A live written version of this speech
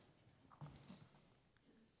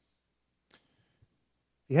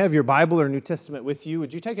You have your Bible or New Testament with you.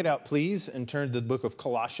 Would you take it out, please, and turn to the book of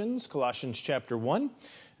Colossians, Colossians chapter 1.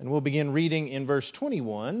 And we'll begin reading in verse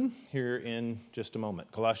 21 here in just a moment.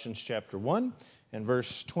 Colossians chapter 1 and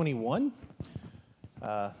verse 21.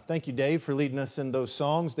 Thank you, Dave, for leading us in those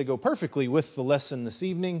songs. They go perfectly with the lesson this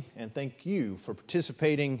evening. And thank you for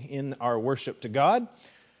participating in our worship to God.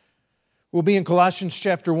 We'll be in Colossians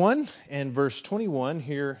chapter 1 and verse 21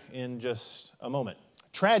 here in just a moment.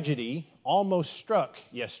 Tragedy almost struck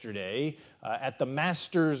yesterday at the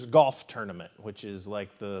Masters golf tournament, which is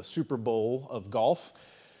like the Super Bowl of golf,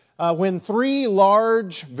 when three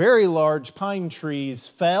very large pine trees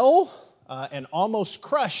fell and almost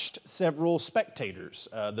crushed several spectators.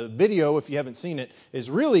 The video, if you haven't seen it, is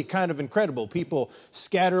really kind of incredible. People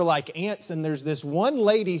scatter like ants, and there's this one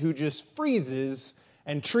lady who just freezes,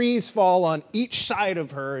 and trees fall on each side of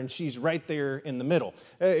her, and she's right there in the middle.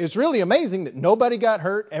 It's really amazing that nobody got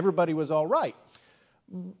hurt. Everybody was all right.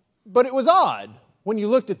 But it was odd when you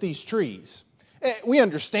looked at these trees. We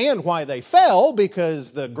understand why they fell,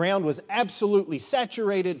 because the ground was absolutely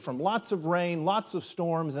saturated from lots of rain, lots of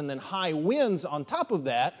storms, and then high winds on top of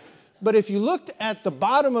that. But if you looked at the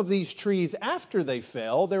bottom of these trees after they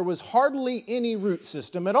fell, there was hardly any root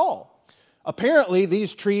system at all. Apparently,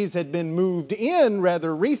 these trees had been moved in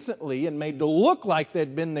rather recently and made to look like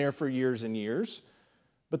they'd been there for years and years.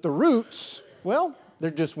 But the roots, well, there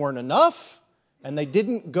just weren't enough, and they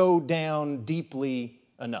didn't go down deeply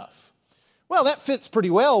enough. Well, that fits pretty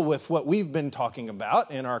well with what we've been talking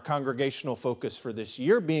about in our congregational focus for this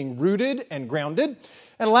year, being rooted and grounded.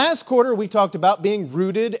 And last quarter, we talked about being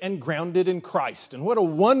rooted and grounded in Christ. And what a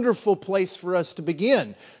wonderful place for us to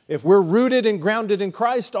begin. If we're rooted and grounded in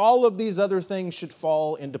Christ, all of these other things should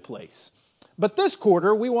fall into place. But this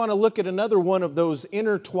quarter, we want to look at another one of those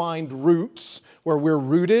intertwined roots where we're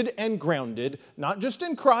rooted and grounded, not just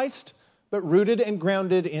in Christ, but rooted and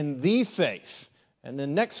grounded in the faith. And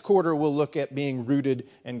then next quarter, we'll look at being rooted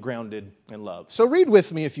and grounded in love. So read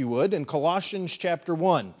with me, if you would, in Colossians chapter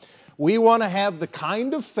 1. We want to have the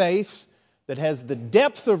kind of faith that has the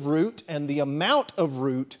depth of root and the amount of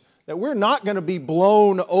root that we're not going to be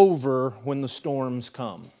blown over when the storms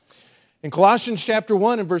come. In Colossians chapter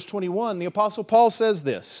 1 and verse 21, the Apostle Paul says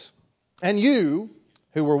this, "And you,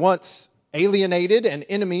 who were once alienated and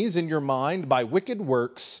enemies in your mind by wicked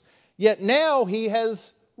works, yet now he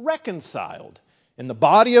has reconciled in the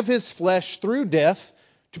body of his flesh through death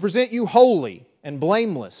to present you holy and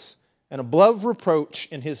blameless and above reproach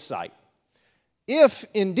in his sight. If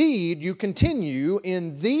indeed you continue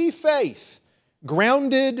in the faith,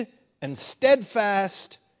 grounded and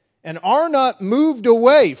steadfast, and are not moved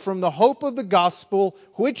away from the hope of the gospel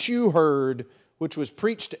which you heard, which was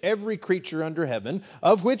preached to every creature under heaven,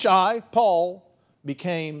 of which I, Paul,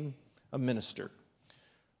 became a minister."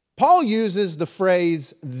 Paul uses the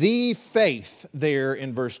phrase "the faith" there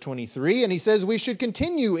in verse 23, and he says we should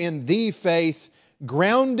continue in the faith,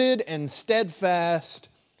 grounded and steadfast,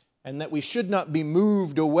 and that we should not be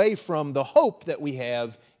moved away from the hope that we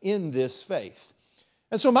have in this faith.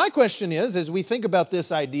 And so my question is, as we think about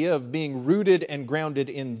this idea of being rooted and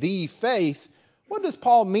grounded in the faith, what does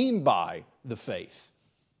Paul mean by the faith?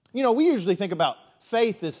 You know, we usually think about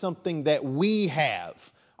faith as something that we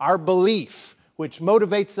have, our belief, which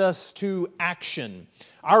motivates us to action,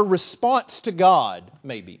 our response to God,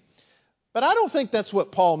 maybe. But I don't think that's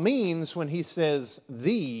what Paul means when he says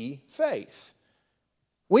the faith.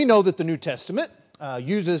 We know that the New Testament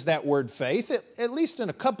uses that word faith, at least in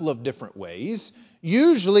a couple of different ways.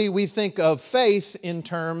 Usually we think of faith in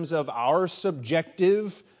terms of our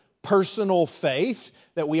subjective, personal faith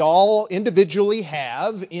that we all individually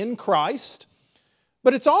have in Christ.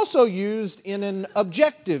 But it's also used in an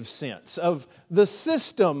objective sense of the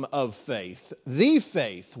system of faith, the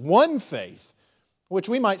faith, one faith, which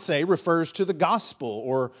we might say refers to the gospel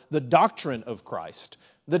or the doctrine of Christ,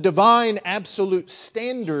 the divine absolute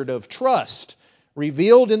standard of trust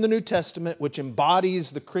revealed in the New Testament, which embodies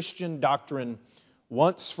the Christian doctrine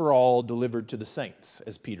once for all delivered to the saints,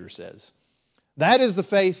 as Peter says. That is the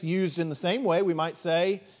faith used in the same way, we might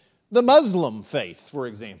say, the Muslim faith, for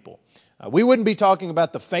example. We wouldn't be talking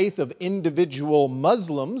about the faith of individual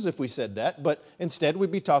Muslims if we said that, but instead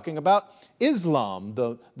we'd be talking about Islam,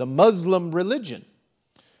 the Muslim religion.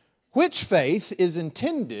 Which faith is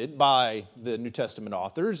intended by the New Testament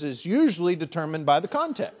authors is usually determined by the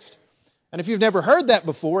context. And if you've never heard that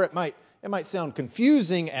before, it might sound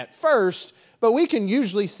confusing at first, but we can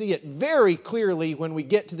usually see it very clearly when we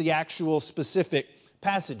get to the actual specific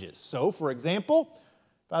passages. So, for example,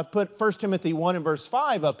 if I put 1 Timothy 1 and verse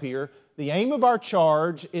 5 up here, the aim of our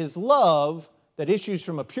charge is love that issues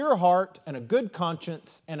from a pure heart and a good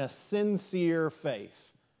conscience and a sincere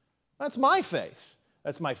faith. That's my faith.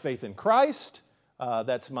 That's my faith in Christ.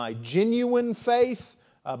 That's my genuine faith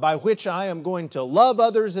by which I am going to love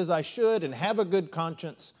others as I should and have a good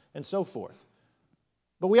conscience and so forth.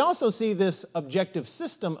 But we also see this objective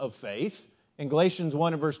system of faith in Galatians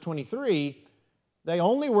 1 and verse 23. They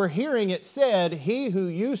only were hearing it said, he who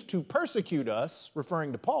used to persecute us,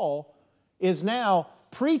 referring to Paul, is now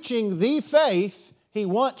preaching the faith he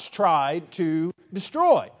once tried to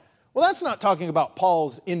destroy. Well, that's not talking about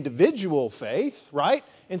Paul's individual faith, right?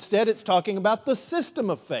 Instead, it's talking about the system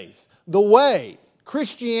of faith, the way,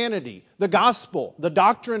 Christianity, the gospel, the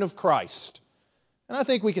doctrine of Christ. And I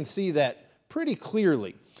think we can see that pretty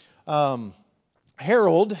clearly.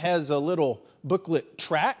 Harold has a little booklet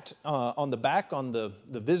tract on the back, on the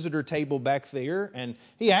visitor table back there, and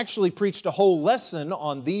he actually preached a whole lesson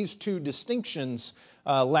on these two distinctions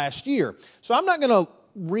last year. So I'm not going to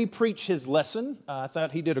re-preach his lesson. I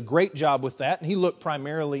thought he did a great job with that, and he looked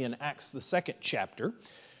primarily in Acts, the 2nd chapter.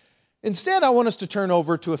 Instead, I want us to turn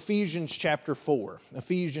over to Ephesians chapter 4.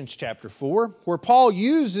 Ephesians chapter 4, where Paul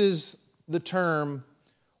uses the term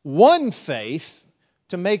one faith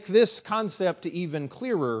to make this concept even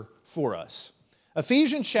clearer for us.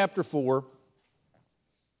 Ephesians chapter 4,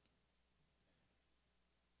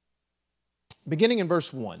 beginning in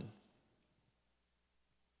verse 1.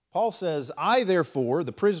 Paul says, I therefore,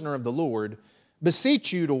 the prisoner of the Lord,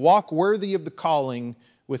 beseech you to walk worthy of the calling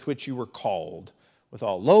with which you were called, with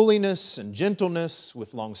all lowliness and gentleness,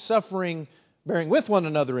 with long-suffering, bearing with one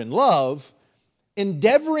another in love,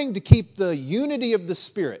 endeavoring to keep the unity of the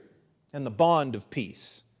Spirit and the bond of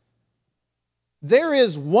peace. There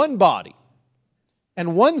is one body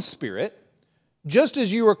and one Spirit, just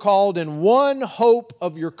as you are called in one hope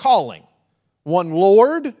of your calling, one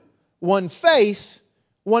Lord, one faith,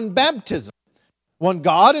 one baptism, one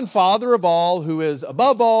God and Father of all, who is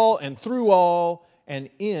above all and through all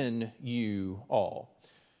and in you all.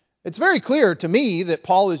 It's very clear to me that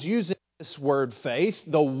Paul is using this word faith,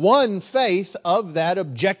 the one faith of that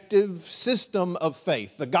objective system of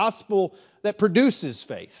faith, the gospel that produces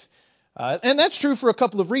faith. And that's true for a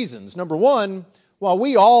couple of reasons. Number one, while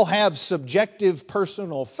we all have subjective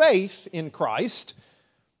personal faith in Christ,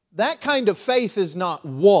 that kind of faith is not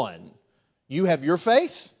one. You have your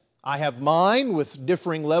faith, I have mine, with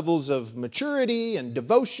differing levels of maturity and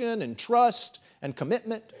devotion and trust and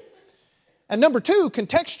commitment. And number two,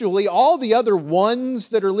 contextually, all the other ones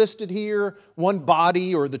that are listed here, one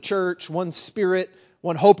body or the church, one Spirit,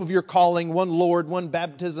 one hope of your calling, one Lord, one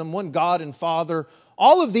baptism, one God and Father,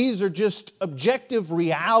 all of these are just objective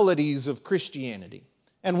realities of Christianity.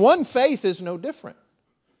 And one faith is no different.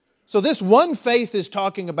 So this one faith is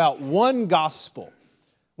talking about one gospel,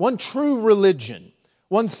 one true religion,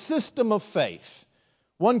 one system of faith,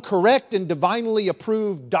 one correct and divinely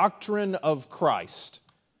approved doctrine of Christ.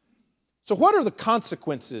 So what are the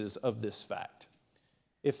consequences of this fact?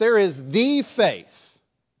 If there is the faith,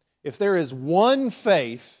 if there is one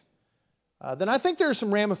faith, then I think there are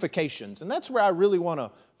some ramifications. And that's where I really want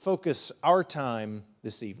to focus our time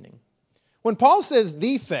this evening. When Paul says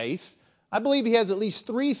the faith, I believe he has at least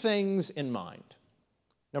three things in mind.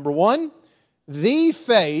 Number one, the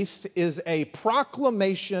faith is a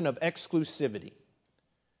proclamation of exclusivity.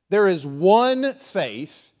 There is one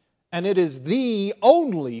faith, and it is the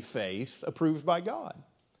only faith approved by God.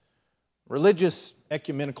 Religious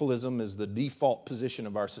ecumenicalism is the default position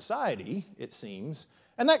of our society, it seems.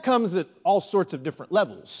 And that comes at all sorts of different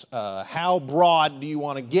levels. How broad do you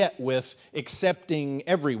want to get with accepting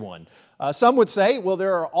everyone? Some would say, well,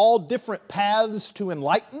 there are all different paths to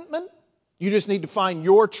enlightenment. You just need to find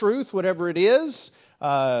your truth, whatever it is.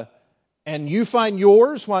 And you find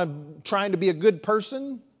yours while I'm trying to be a good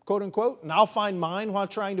person, quote unquote, and I'll find mine while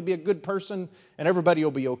trying to be a good person, and everybody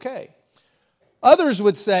will be okay. Others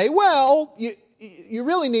would say, well, you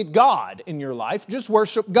really need God in your life. Just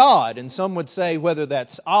worship God. And some would say, whether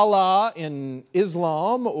that's Allah in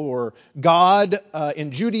Islam or God in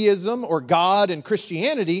Judaism or God in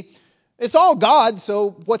Christianity, it's all God,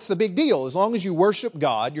 so what's the big deal? As long as you worship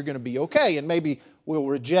God, you're going to be okay. And maybe we'll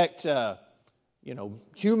reject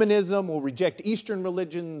humanism, we'll reject Eastern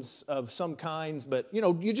religions of some kinds, but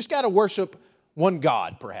you just got to worship one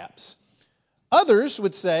God, perhaps. Others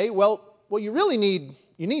would say, well, you really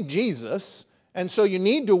need Jesus, and so you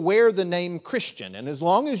need to wear the name Christian. And as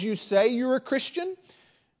long as you say you're a Christian,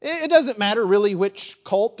 it doesn't matter really which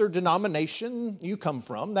cult or denomination you come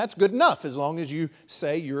from. That's good enough as long as you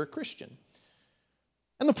say you're a Christian.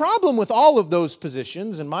 And the problem with all of those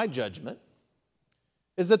positions, in my judgment,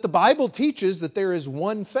 is that the Bible teaches that there is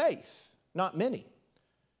one faith, not many.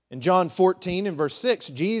 In John 14 and verse 6,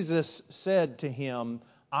 Jesus said to him,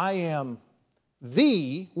 I am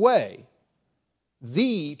the way,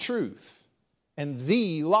 the truth, and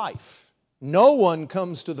the life. No one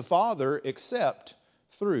comes to the Father except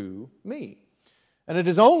through me. And it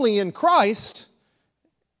is only in Christ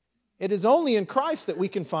that we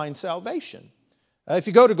can find salvation. If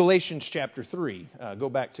you go to Galatians chapter 3, go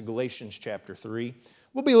back to Galatians chapter 3.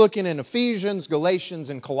 We'll be looking in Ephesians, Galatians,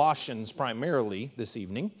 and Colossians primarily this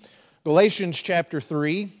evening. Galatians chapter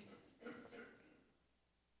 3.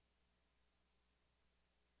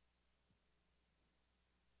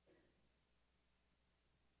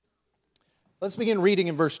 Let's begin reading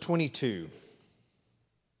in verse 22.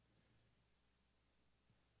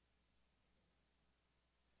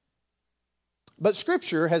 But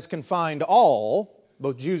Scripture has confined all,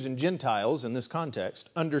 both Jews and Gentiles in this context,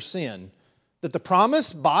 under sin, that the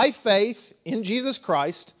promise by faith in Jesus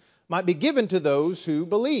Christ might be given to those who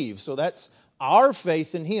believe. So that's our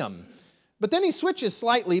faith in Him. But then he switches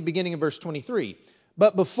slightly beginning in verse 23.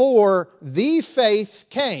 But before the faith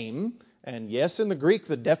came, and yes, in the Greek,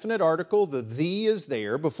 the definite article, the is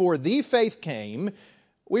there. Before the faith came,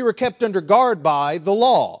 we were kept under guard by the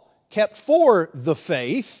law, kept for the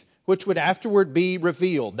faith, which would afterward be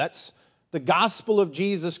revealed. That's the gospel of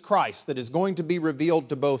Jesus Christ that is going to be revealed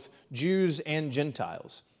to both Jews and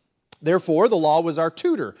Gentiles. Therefore, the law was our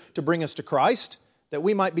tutor to bring us to Christ, that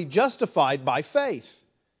we might be justified by faith.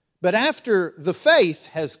 But after the faith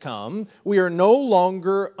has come, we are no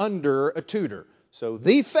longer under a tutor. So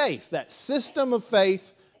the faith, that system of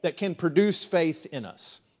faith that can produce faith in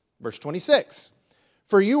us. Verse 26.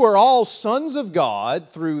 For you are all sons of God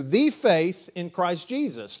through the faith in Christ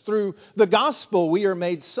Jesus. Through the gospel we are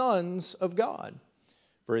made sons of God.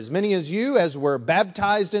 For as many as you as were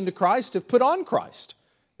baptized into Christ have put on Christ.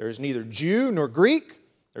 There is neither Jew nor Greek.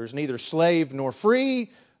 There is neither slave nor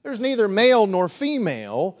free. There is neither male nor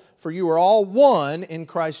female. For you are all one in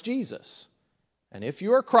Christ Jesus. And if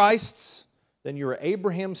you are Christ's, then you are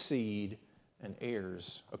Abraham's seed and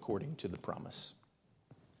heirs according to the promise.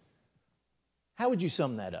 How would you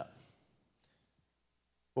sum that up?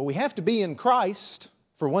 Well, we have to be in Christ,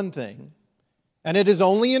 for one thing. And it is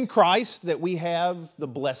only in Christ that we have the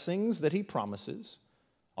blessings that He promises.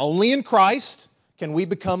 Only in Christ can we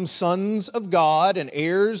become sons of God and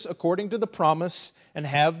heirs according to the promise and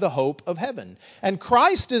have the hope of heaven. And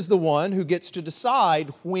Christ is the one who gets to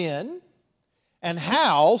decide when and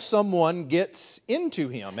how someone gets into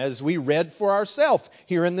Him, as we read for ourselves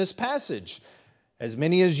here in this passage. As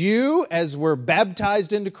many as you as were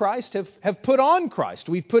baptized into Christ have put on Christ.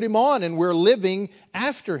 We've put Him on and we're living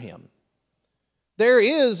after Him. There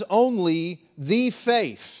is only the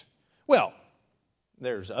faith. Well,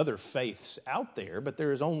 there's other faiths out there, but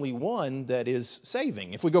there is only one that is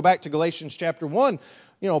saving. If we go back to Galatians chapter 1,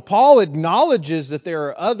 Paul acknowledges that there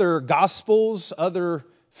are other gospels, other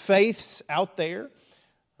faiths out there.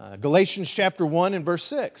 Galatians chapter 1 and verse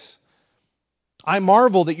 6. I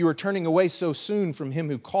marvel that you are turning away so soon from Him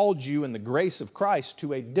who called you in the grace of Christ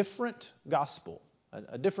to a different gospel,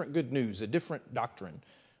 a different good news, a different doctrine,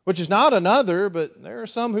 which is not another, but there are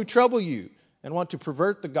some who trouble you and want to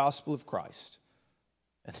pervert the gospel of Christ.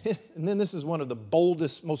 And then this is one of the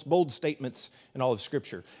most bold statements in all of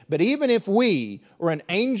Scripture. But even if we or an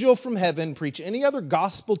angel from heaven preach any other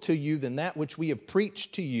gospel to you than that which we have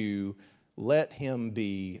preached to you, let him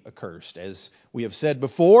be accursed. As we have said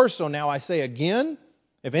before, so now I say again,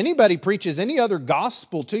 if anybody preaches any other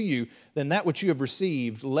gospel to you than that which you have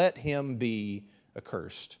received, let him be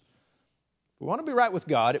accursed. If we want to be right with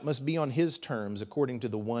God, it must be on His terms according to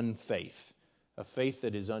the one faith. A faith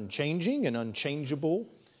that is unchanging and unchangeable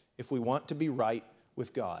if we want to be right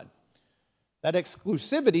with God. That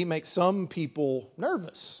exclusivity makes some people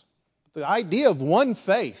nervous. The idea of one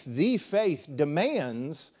faith, the faith,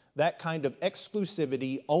 demands that kind of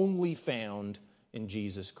exclusivity only found in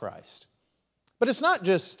Jesus Christ. But it's not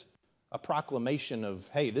just a proclamation of,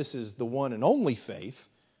 hey, this is the one and only faith.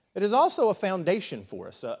 It is also a foundation for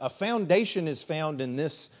us. A foundation is found in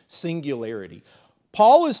this singularity.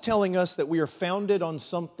 Paul is telling us that we are founded on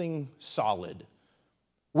something solid.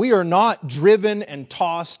 We are not driven and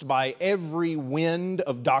tossed by every wind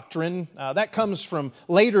of doctrine. That comes from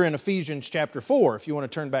later in Ephesians chapter 4. If you want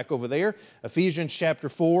to turn back over there. Ephesians chapter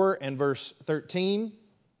 4 and verse 13.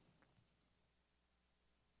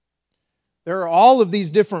 There are all of these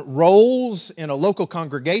different roles in a local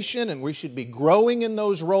congregation, and we should be growing in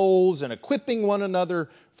those roles and equipping one another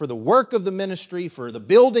for the work of the ministry, for the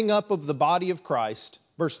building up of the body of Christ.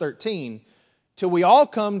 Verse 13, till we all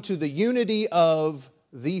come to the unity of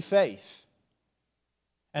the faith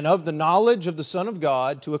and of the knowledge of the Son of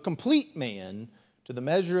God, to a complete man, to the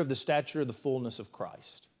measure of the stature of the fullness of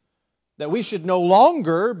Christ. That we should no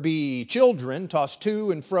longer be children tossed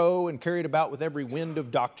to and fro and carried about with every wind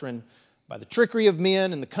of doctrine by the trickery of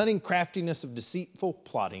men and the cunning craftiness of deceitful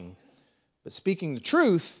plotting. But speaking the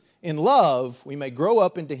truth in love, we may grow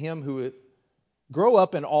up in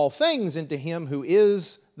all things into him who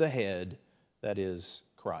is the head, that is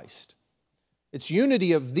Christ. It's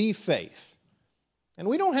unity of the faith. And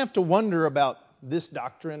we don't have to wonder about this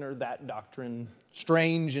doctrine or that doctrine,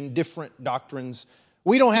 strange and different doctrines.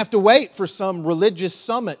 We don't have to wait for some religious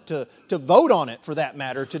summit to vote on it, for that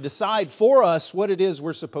matter, to decide for us what it is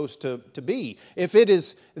we're supposed to be. If it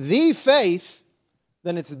is the faith,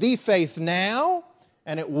 then it's the faith now,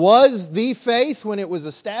 and it was the faith when it was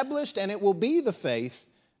established, and it will be the faith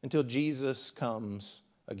until Jesus comes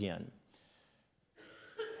again.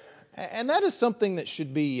 And that is something that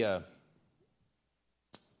should be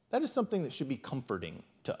comforting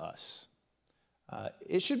to us.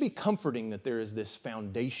 It should be comforting that there is this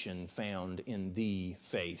foundation found in the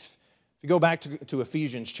faith. If you go back to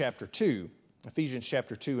Ephesians chapter 2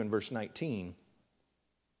 and verse 19.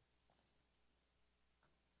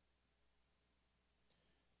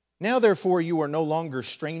 Now therefore you are no longer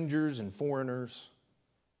strangers and foreigners,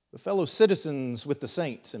 but fellow citizens with the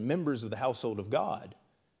saints and members of the household of God,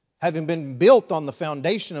 having been built on the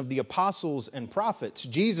foundation of the apostles and prophets,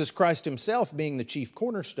 Jesus Christ himself being the chief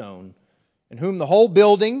cornerstone, in whom the whole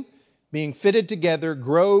building, being fitted together,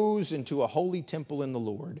 grows into a holy temple in the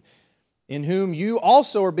Lord, in whom you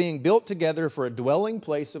also are being built together for a dwelling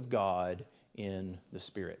place of God in the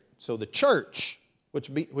Spirit. So the church, which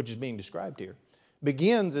is being described here,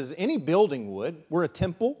 begins as any building would. We're a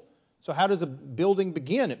temple. So how does a building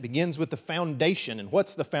begin? It begins with the foundation. And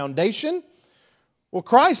what's the foundation? Well,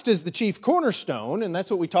 Christ is the chief cornerstone, and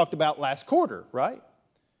that's what we talked about last quarter, right?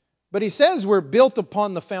 But he says we're built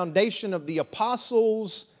upon the foundation of the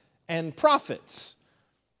apostles and prophets.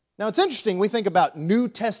 Now it's interesting, we think about New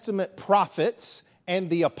Testament prophets and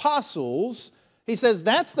the apostles. He says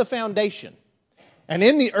that's the foundation. And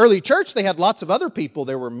in the early church they had lots of other people.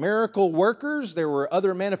 There were miracle workers, there were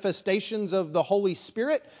other manifestations of the Holy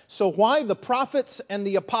Spirit. So why the prophets and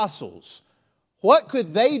the apostles? What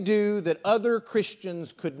could they do that other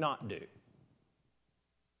Christians could not do?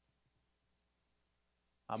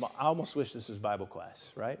 I almost wish this was Bible class,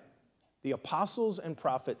 right? The apostles and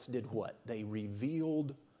prophets did what? They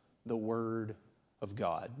revealed the Word of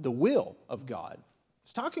God, the will of God.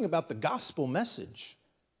 It's talking about the gospel message,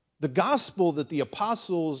 the gospel that the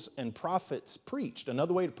apostles and prophets preached.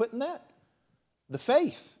 Another way to put that, the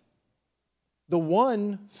faith, the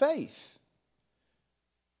one faith.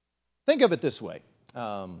 Think of it this way.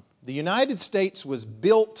 The United States was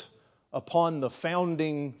built upon the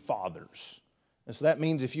founding fathers. And so that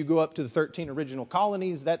means if you go up to the 13 original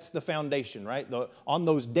colonies, that's the foundation, right? On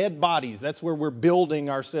those dead bodies, that's where we're building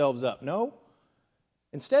ourselves up. No.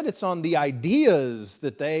 Instead, it's on the ideas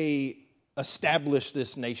that they established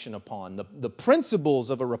this nation upon, the principles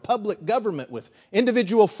of a republic government with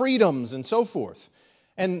individual freedoms and so forth.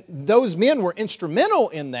 And those men were instrumental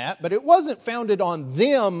in that, but it wasn't founded on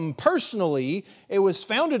them personally. It was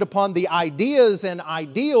founded upon the ideas and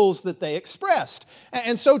ideals that they expressed.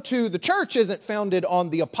 And so too, the church isn't founded on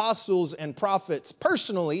the apostles and prophets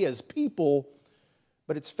personally as people,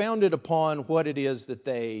 but it's founded upon what it is that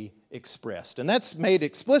they expressed. And that's made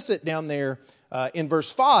explicit down there in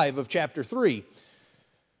verse 5 of chapter 3.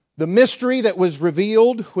 The mystery that was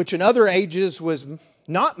revealed, which in other ages was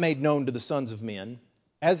not made known to the sons of men,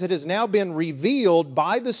 as it has now been revealed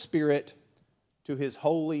by the Spirit to His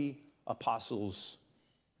holy apostles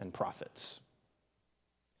and prophets.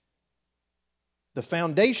 The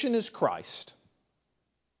foundation is Christ.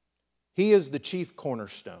 He is the chief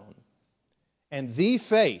cornerstone. And the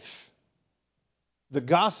faith, the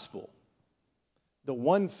gospel, the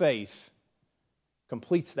one faith,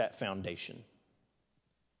 completes that foundation.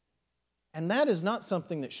 And that is not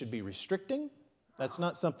something that should be restricting. That's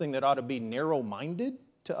not something that ought to be narrow-minded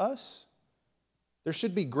to us. There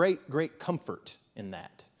should be great comfort in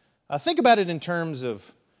that. Think about it in terms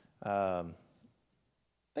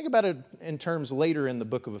later in the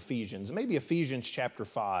book of Ephesians, maybe Ephesians chapter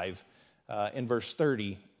 5 in verse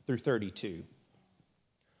 30 through 32.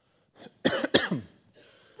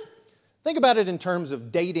 Think about it in terms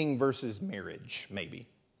of dating versus marriage, maybe.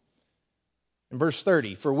 In verse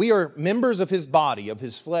 30, for we are members of His body, of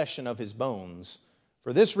His flesh, and of His bones.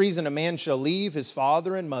 For this reason a man shall leave his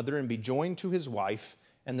father and mother and be joined to his wife,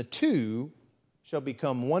 and the two shall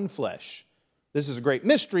become one flesh. This is a great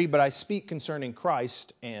mystery, but I speak concerning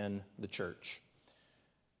Christ and the church.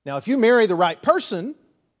 Now, if you marry the right person,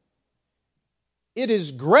 it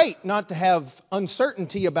is great not to have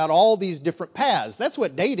uncertainty about all these different paths. That's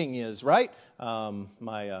what dating is, right?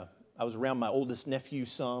 I was around my oldest nephew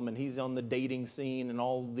some, and he's on the dating scene and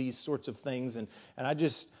all these sorts of things. And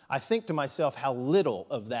I think to myself how little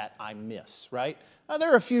of that I miss, right? Now,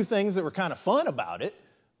 there are a few things that were kind of fun about it,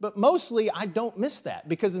 but mostly I don't miss that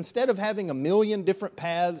because instead of having a million different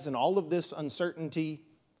paths and all of this uncertainty,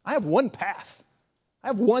 I have one path. I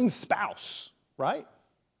have one spouse, right?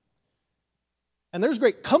 And there's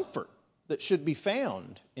great comfort that should be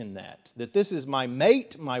found in that this is my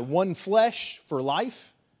mate, my one flesh for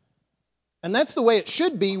life. And that's the way it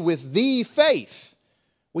should be with the faith.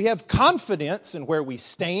 We have confidence in where we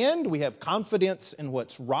stand. We have confidence in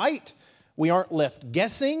what's right. We aren't left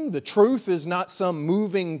guessing. The truth is not some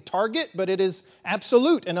moving target, but it is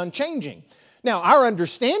absolute and unchanging. Now, our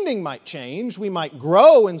understanding might change. We might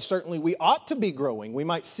grow, and certainly we ought to be growing. We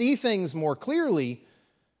might see things more clearly.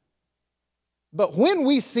 But when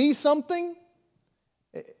we see something,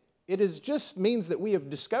 it just means that we have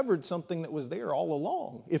discovered something that was there all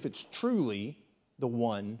along, if it's truly the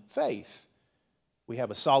one faith. We have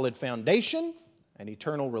a solid foundation, an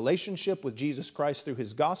eternal relationship with Jesus Christ through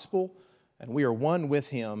His gospel, and we are one with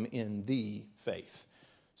Him in the faith.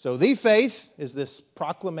 So the faith is this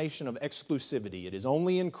proclamation of exclusivity. It is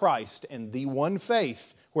only in Christ and the one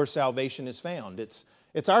faith where salvation is found.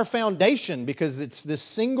 It's our foundation because it's this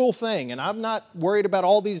single thing, and I'm not worried about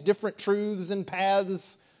all these different truths and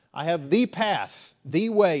paths. I have the path, the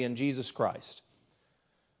way in Jesus Christ.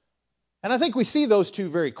 And I think we see those two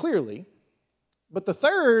very clearly. But the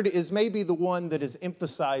third is maybe the one that is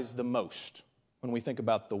emphasized the most when we think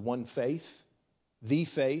about the one faith, the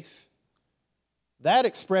faith. That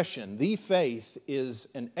expression, the faith, is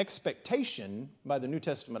an expectation by the New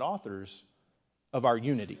Testament authors of our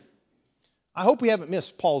unity. I hope we haven't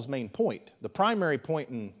missed Paul's main point. The primary point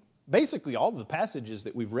in basically all of the passages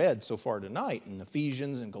that we've read so far tonight in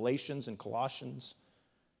Ephesians and Galatians and Colossians.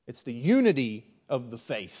 It's the unity of the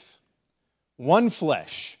faith. One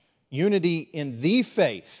flesh. Unity in the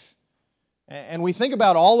faith. And we think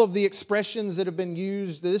about all of the expressions that have been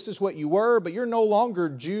used. This is what you were, but you're no longer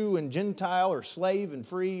Jew and Gentile or slave and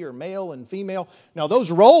free or male and female. Now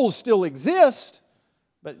those roles still exist,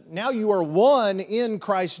 but now you are one in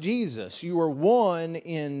Christ Jesus. You are one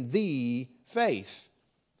in the faith.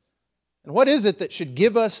 And what is it that should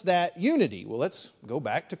give us that unity? Well, let's go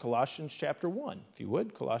back to Colossians chapter 1, if you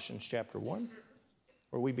would. Colossians chapter 1,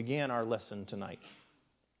 where we began our lesson tonight.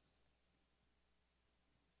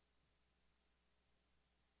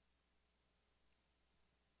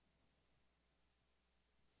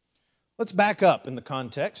 Let's back up in the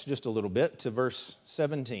context just a little bit to verse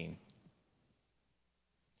 17.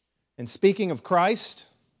 And speaking of Christ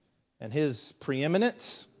and His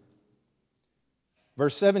preeminence,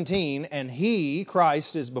 verse 17, and He,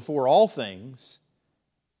 Christ, is before all things,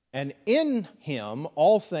 and in Him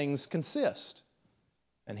all things consist.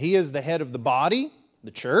 And He is the head of the body,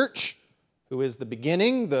 the church, who is the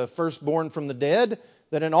beginning, the firstborn from the dead,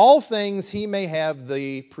 that in all things He may have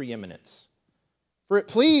the preeminence. For it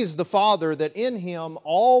pleased the Father that in Him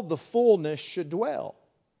all the fullness should dwell,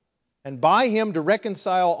 and by Him to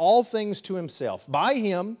reconcile all things to Himself. By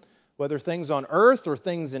Him, whether things on earth or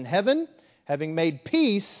things in heaven, having made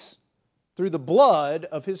peace through the blood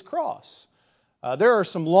of His cross. There are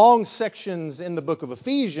some long sections in the book of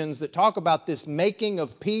Ephesians that talk about this making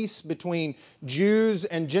of peace between Jews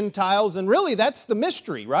and Gentiles, and really that's the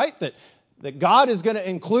mystery, right? That God is going to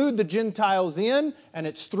include the Gentiles in, and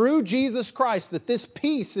it's through Jesus Christ that this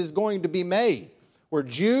peace is going to be made, where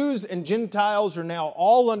Jews and Gentiles are now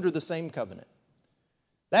all under the same covenant.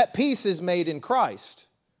 That peace is made in Christ.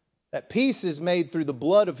 That peace is made through the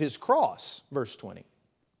blood of His cross, verse 20.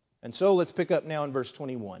 And so let's pick up now in verse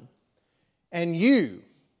 21. And you,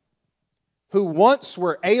 who once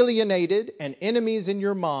were alienated and enemies in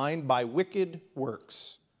your mind by wicked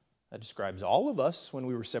works. That describes all of us when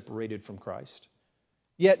we were separated from Christ.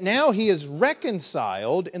 Yet now He is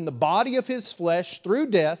reconciled in the body of His flesh through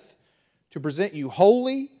death to present you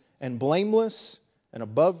holy and blameless and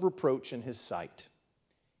above reproach in His sight.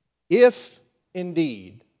 If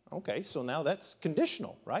indeed, okay, so now that's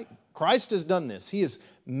conditional, right? Christ has done this. He has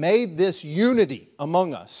made this unity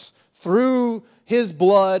among us through His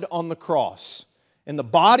blood on the cross. In the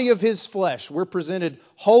body of His flesh, we're presented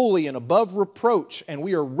holy and above reproach, and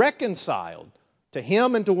we are reconciled to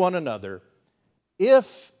Him and to one another,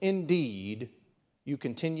 if indeed you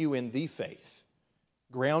continue in the faith,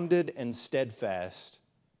 grounded and steadfast,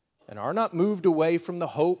 and are not moved away from the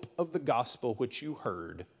hope of the gospel which you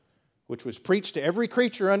heard, which was preached to every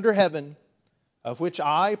creature under heaven, of which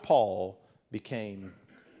I, Paul, became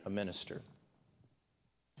a minister.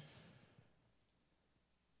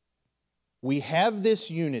 We have this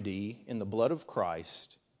unity in the blood of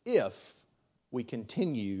Christ if we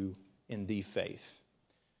continue in the faith.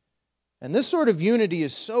 And this sort of unity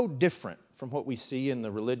is so different from what we see in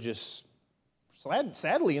the religious,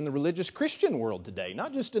 sadly, in the religious Christian world today,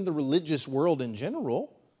 not just in the religious world in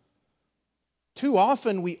general. Too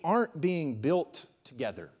often we aren't being built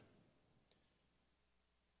together.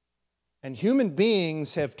 And human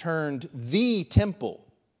beings have turned the temple,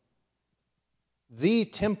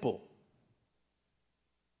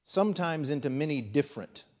 sometimes into many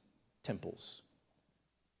different temples.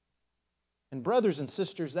 And brothers and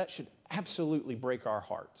sisters, that should absolutely break our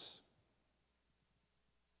hearts.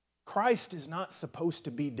 Christ is not supposed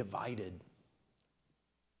to be divided.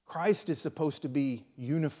 Christ is supposed to be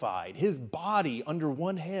unified. His body under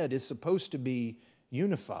one head is supposed to be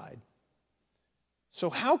unified. So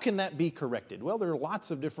how can that be corrected? Well, there are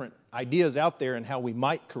lots of different ideas out there in how we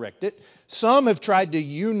might correct it. Some have tried to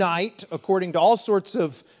unite according to all sorts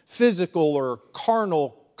of physical or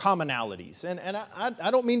carnal commonalities. And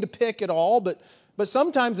I don't mean to pick at all, but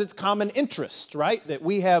sometimes it's common interests, right? That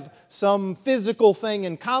we have some physical thing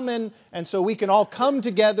in common, and so we can all come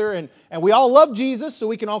together, and we all love Jesus, so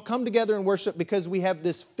we can all come together and worship because we have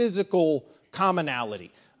this physical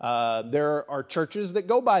commonality. There are churches that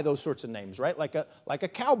go by those sorts of names, right? Like a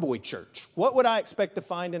cowboy church. What would I expect to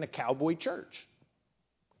find in a cowboy church?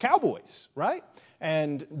 Cowboys, right?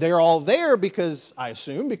 And they're all there because, I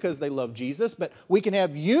assume, because they love Jesus, but we can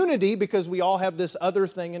have unity because we all have this other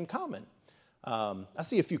thing in common. I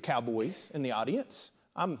see a few cowboys in the audience.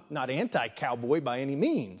 I'm not anti-cowboy by any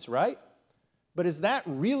means, right? But is that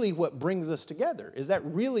really what brings us together? Is that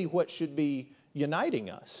really what should be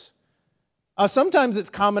uniting us? Sometimes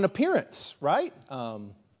it's common appearance, right?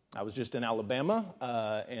 I was just in Alabama,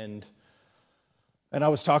 and I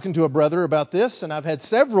was talking to a brother about this, and I've had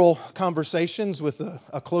several conversations with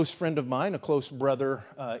a close friend of mine, a close brother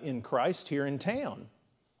in Christ here in town.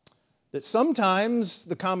 That sometimes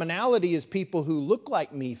the commonality is people who look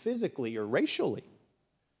like me physically or racially.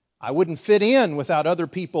 I wouldn't fit in without other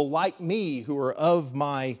people like me who are of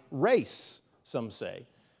my race, some say.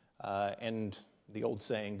 And the old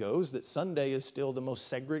saying goes that Sunday is still the most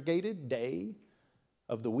segregated day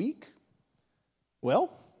of the week.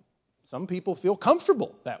 Well, some people feel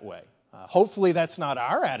comfortable that way. Hopefully that's not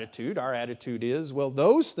our attitude. Our attitude is, well,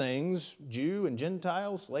 those things, Jew and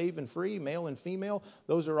Gentile, slave and free, male and female,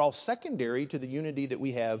 those are all secondary to the unity that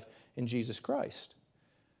we have in Jesus Christ.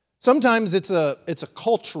 Sometimes it's a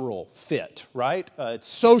cultural fit, right? It's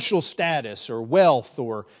social status or wealth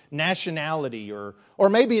or nationality or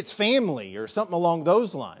maybe it's family or something along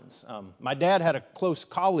those lines. My dad had a close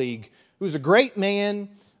colleague who was a great man,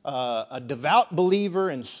 a devout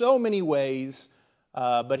believer in so many ways,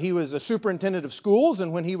 but he was a superintendent of schools,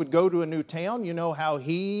 and when he would go to a new town, you know how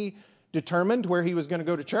he determined where he was going to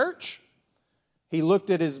go to church? He looked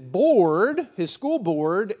at his board, his school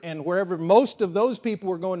board, and wherever most of those people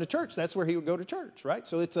were going to church, that's where he would go to church, right?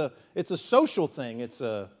 So it's a social thing. It's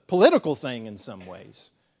a political thing in some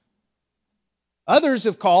ways. Others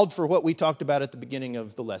have called for what we talked about at the beginning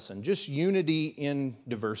of the lesson, just unity in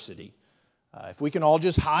diversity. If we can all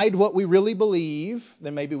just hide what we really believe,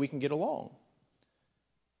 then maybe we can get along.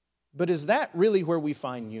 But is that really where we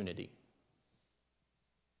find unity?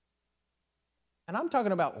 And I'm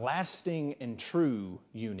talking about lasting and true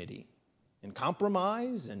unity. In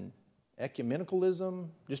compromise and ecumenicalism,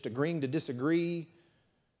 just agreeing to disagree,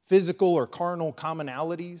 physical or carnal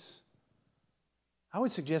commonalities. I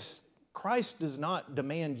would suggest Christ does not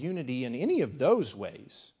demand unity in any of those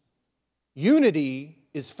ways. Unity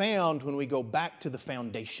is found when we go back to the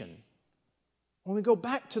foundation. When we go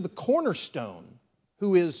back to the cornerstone,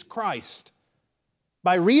 who is Christ.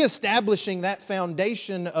 By reestablishing that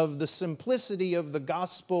foundation of the simplicity of the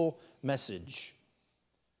gospel message.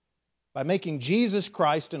 By making Jesus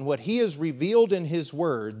Christ and what He has revealed in His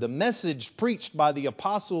Word, the message preached by the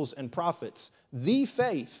apostles and prophets, the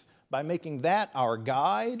faith, by making that our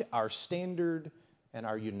guide, our standard, and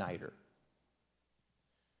our uniter.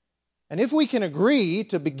 And if we can agree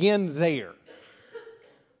to begin there,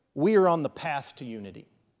 we are on the path to unity.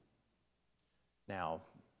 Now,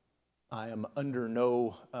 I am under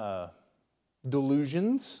no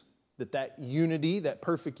delusions that unity, that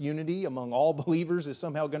perfect unity among all believers is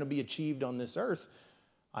somehow going to be achieved on this earth.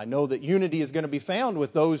 I know that unity is going to be found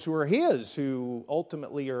with those who are His, who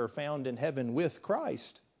ultimately are found in heaven with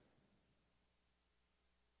Christ.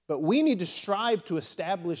 But we need to strive to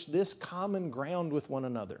establish this common ground with one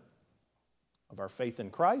another of our faith in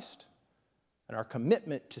Christ and our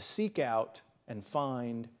commitment to seek out and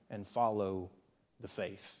find and follow the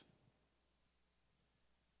faith.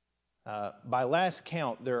 By last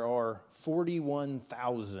count, there are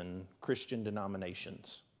 41,000 Christian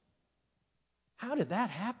denominations. How did that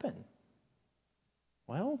happen?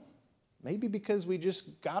 Well, maybe because we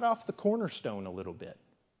just got off the cornerstone a little bit.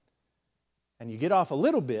 And you get off a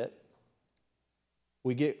little bit,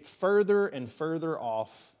 we get further and further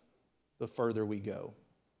off the further we go.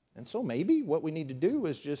 And so maybe what we need to do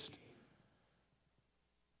is just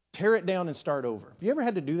tear it down and start over. Have you ever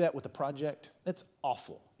had to do that with a project? That's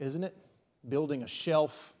awful, isn't it? Building a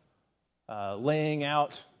shelf, laying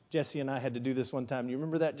out. Jesse and I had to do this one time. You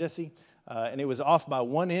remember that, Jesse? And it was off by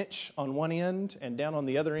 1 inch on one end, and down on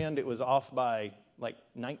the other end it was off by like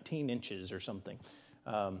 19 inches or something.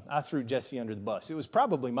 I threw Jesse under the bus. It was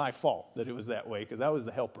probably my fault that it was that way because I was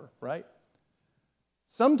the helper, right?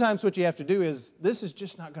 Sometimes what you have to do is, this is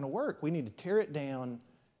just not going to work. We need to tear it down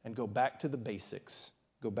and go back to the basics,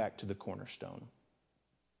 go back to the cornerstone.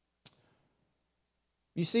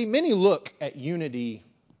 You see, many look at unity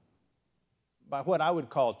by what I would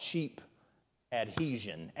call cheap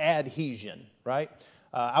adhesion, right?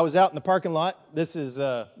 I was out in the parking lot. This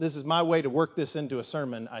is my way to work this into a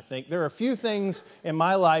sermon, I think. There are a few things in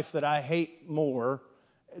my life that I hate more,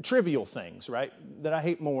 trivial things, right, that I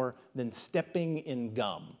hate more than stepping in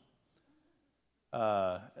gum,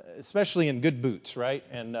 especially in good boots, right?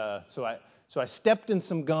 And so I stepped in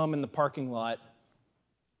some gum in the parking lot,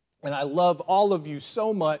 and I love all of you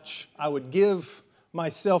so much. I would give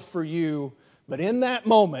myself for you, but in that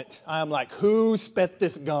moment, I'm like, who spit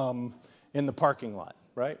this gum in the parking lot?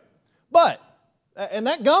 Right? And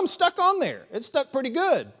that gum stuck on there. It stuck pretty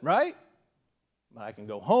good, right? I can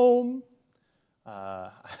go home.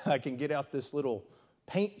 I can get out this little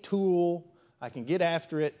paint tool. I can get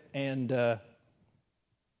after it, and the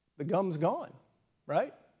gum's gone,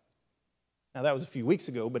 right? Now, that was a few weeks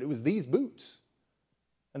ago, but it was these boots,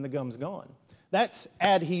 and the gum's gone. That's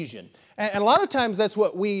adhesion. And a lot of times that's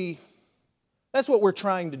what we're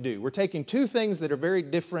trying to do. We're taking two things that are very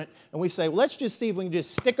different, and we say, well, let's just see if we can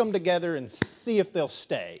just stick them together and see if they'll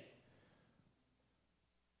stay.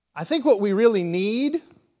 I think what we really need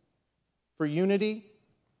for unity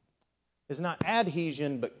is not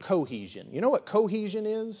adhesion, but cohesion. You know what cohesion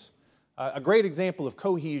is? A great example of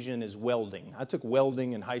cohesion is welding. I took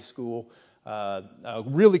welding in high school. A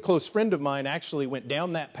really close friend of mine actually went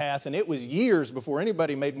down that path, and it was years before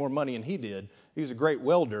anybody made more money than he did. He was a great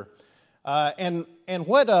welder. And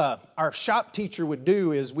what our shop teacher would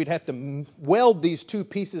do is we'd have to weld these two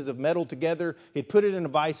pieces of metal together. He'd put it in a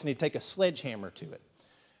vise and he'd take a sledgehammer to it.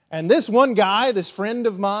 And this one guy, this friend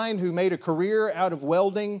of mine who made a career out of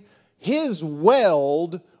welding, his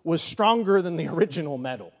weld was stronger than the original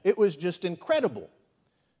metal. It was just incredible.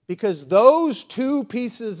 Because those two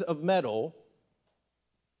pieces of metal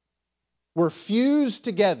were fused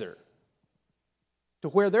together to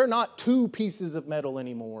where they're not two pieces of metal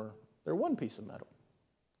anymore. They're one piece of metal.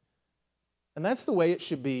 And that's the way it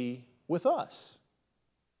should be with us.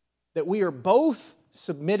 That we are both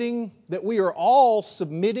submitting, that we are all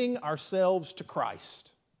submitting ourselves to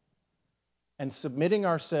Christ and submitting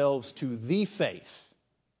ourselves to the faith.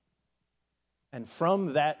 And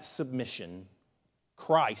from that submission,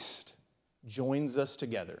 Christ joins us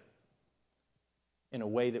together in a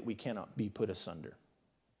way that we cannot be put asunder.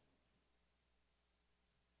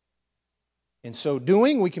 In so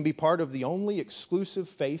doing, we can be part of the only exclusive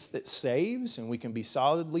faith that saves, and we can be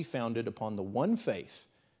solidly founded upon the one faith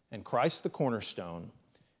and Christ the cornerstone,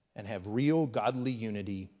 and have real godly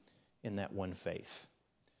unity in that one faith.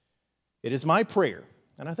 It is my prayer,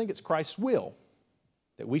 and I think it's Christ's will,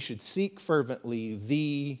 that we should seek fervently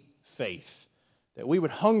the faith, that we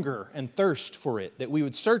would hunger and thirst for it, that we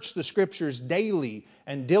would search the Scriptures daily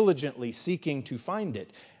and diligently seeking to find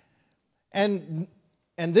it.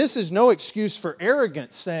 And this is no excuse for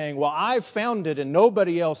arrogance, saying, well, I've found it and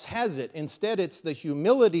nobody else has it. Instead, it's the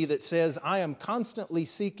humility that says, I am constantly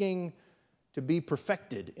seeking to be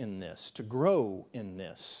perfected in this, to grow in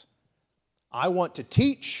this. I want to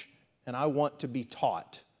teach and I want to be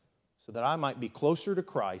taught so that I might be closer to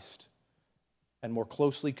Christ and more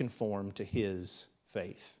closely conform to His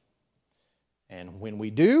faith. And when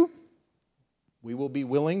we do, we will be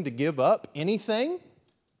willing to give up anything,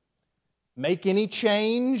 make any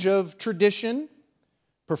change of tradition,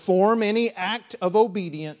 perform any act of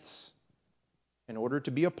obedience in order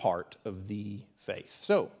to be a part of the faith.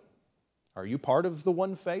 So, are you part of the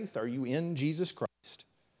one faith? Are you in Jesus Christ?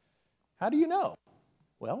 How do you know?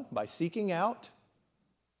 Well, by seeking out,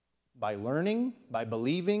 by learning, by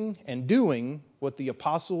believing, and doing what the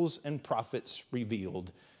apostles and prophets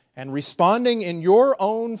revealed, and responding in your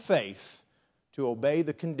own faith to obey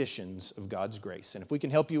the conditions of God's grace. And if we can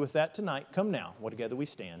help you with that tonight, come now, while together we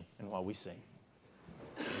stand and while we sing.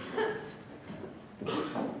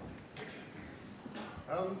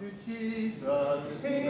 Come to Jesus, He